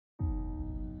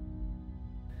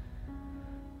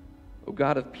O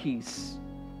God of peace,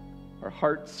 our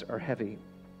hearts are heavy,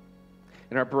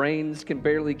 and our brains can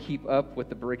barely keep up with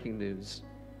the breaking news.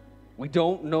 We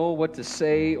don't know what to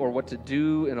say or what to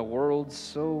do in a world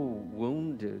so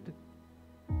wounded.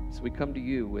 So we come to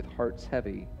you with hearts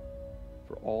heavy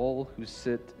for all who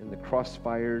sit in the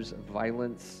crossfires of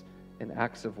violence and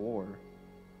acts of war.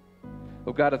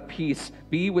 O God of peace,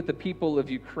 be with the people of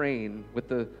Ukraine, with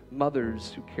the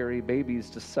mothers who carry babies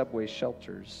to subway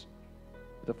shelters,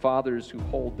 with the fathers who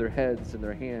hold their heads in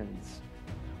their hands,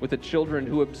 with the children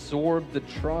who absorb the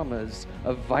traumas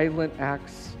of violent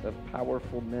acts of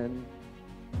powerful men.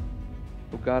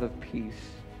 O God of peace,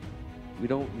 we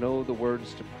don't know the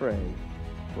words to pray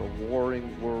for a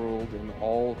warring world and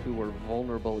all who are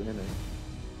vulnerable in it.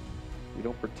 We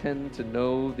don't pretend to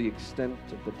know the extent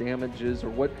of the damages or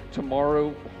what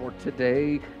tomorrow or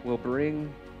today will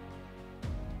bring.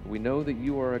 We know that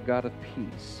you are a God of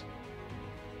peace.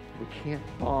 We can't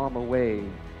bomb away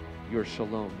your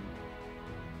shalom.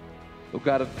 O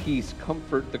God of peace,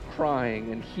 comfort the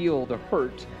crying and heal the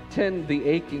hurt, tend the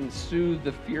aching, soothe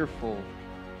the fearful.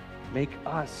 Make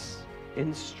us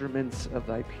instruments of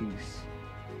thy peace,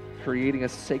 creating a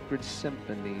sacred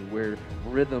symphony where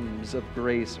rhythms of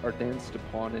grace are danced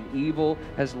upon and evil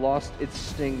has lost its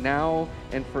sting now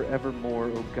and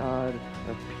forevermore. O God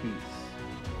of peace,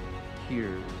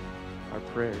 hear our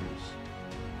prayers.